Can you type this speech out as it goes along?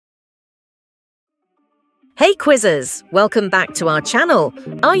Hey quizzers! Welcome back to our channel.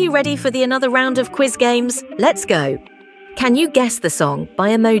 Are you ready for another round of quiz games? Let's go! Can you guess the song by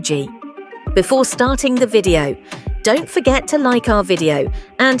Emoji? Before starting the video, don't forget to like our video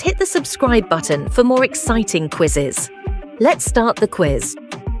and hit the subscribe button for more exciting quizzes. Let's start the quiz.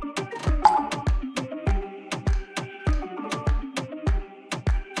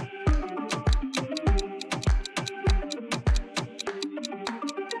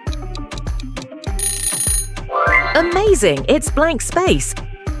 Amazing! It's blank space.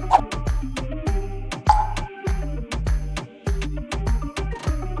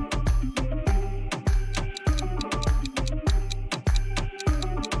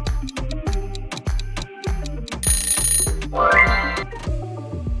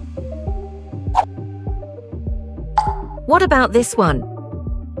 What about this one?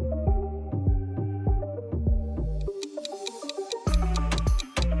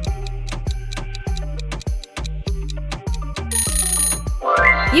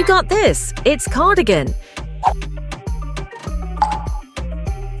 You got this! It's cardigan.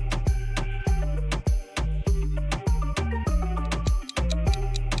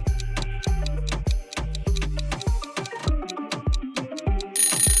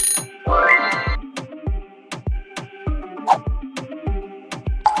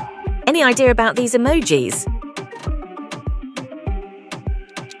 Any idea about these emojis?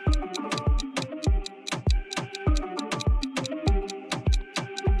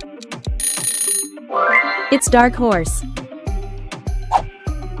 It's dark horse.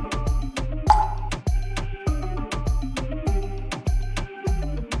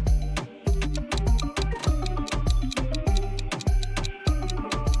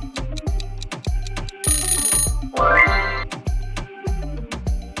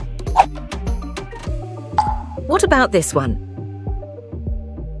 What about this one?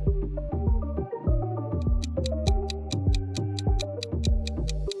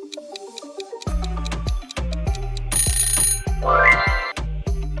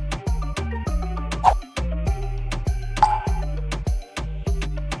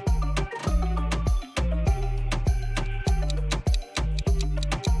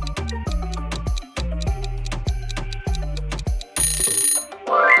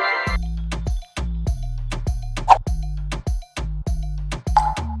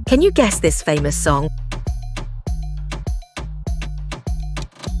 Can you guess this famous song?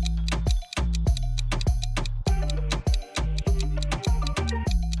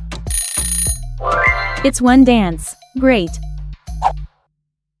 It's One Dance. Great.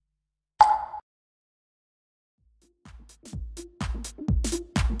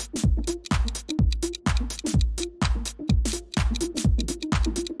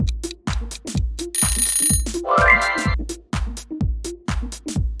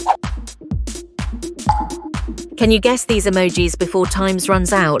 Can you guess these emojis before time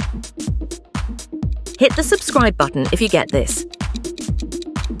runs out? Hit the subscribe button if you get this.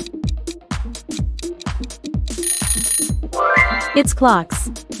 It's clocks.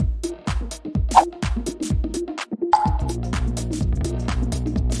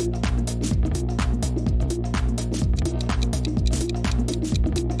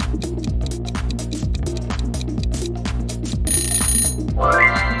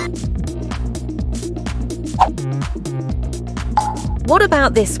 What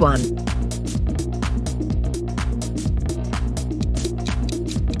about this one?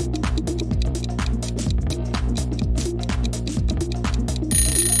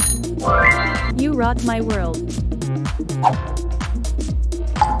 You rock my world.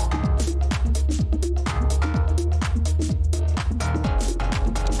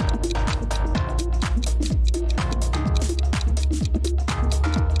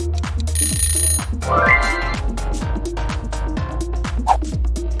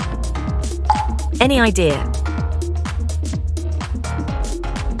 Any idea?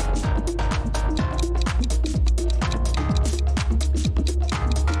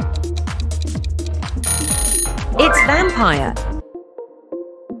 It's vampire.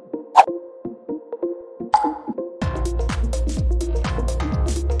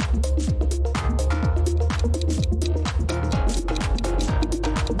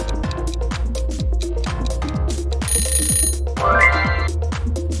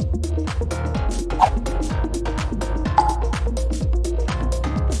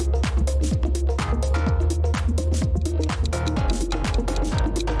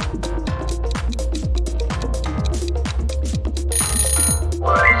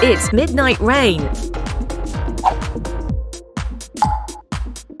 It's midnight rain.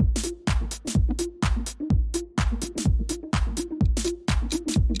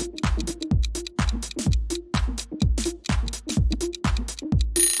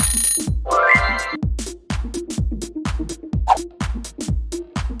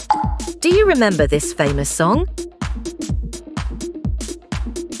 Do you remember this famous song?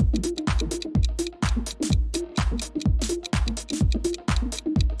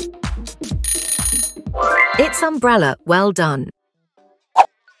 It's Umbrella. Well done.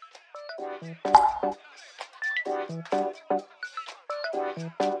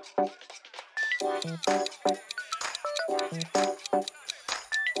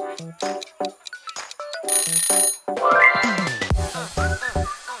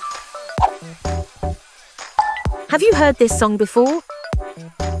 Have you heard this song before?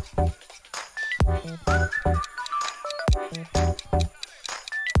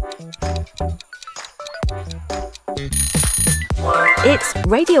 It's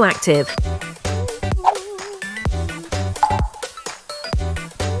Radioactive.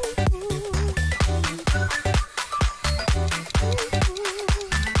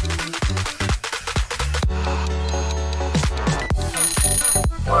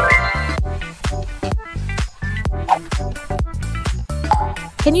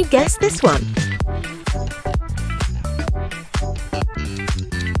 Can you guess this one?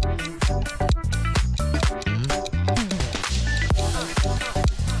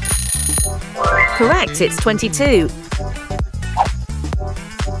 Correct, it's 22.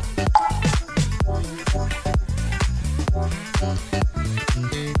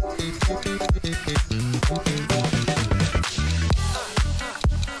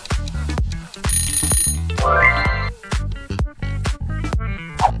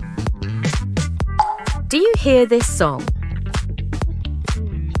 Do you hear this song?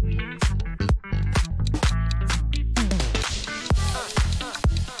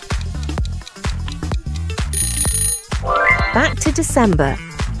 Back to December.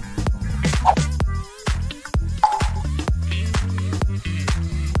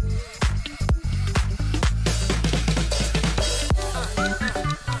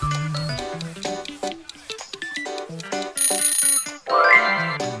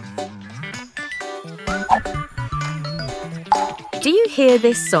 Do you hear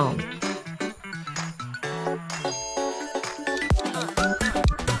this song?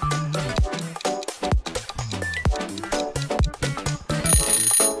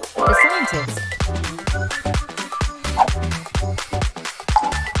 The Scientist.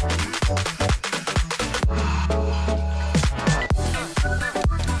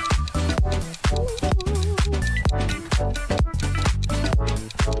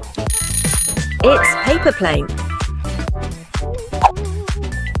 It's Paper Plane.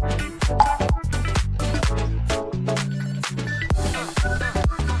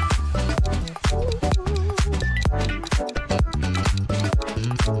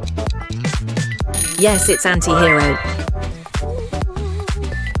 Yes, it's Anti-Hero.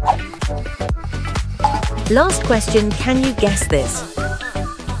 Last question, can you guess this?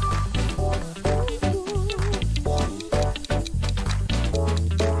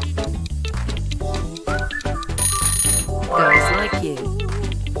 Girls Like You.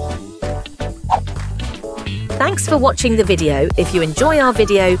 Thanks for watching the video. If you enjoy our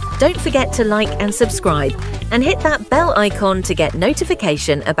video, don't forget to like and subscribe, and hit that bell icon to get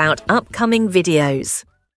notification about upcoming videos.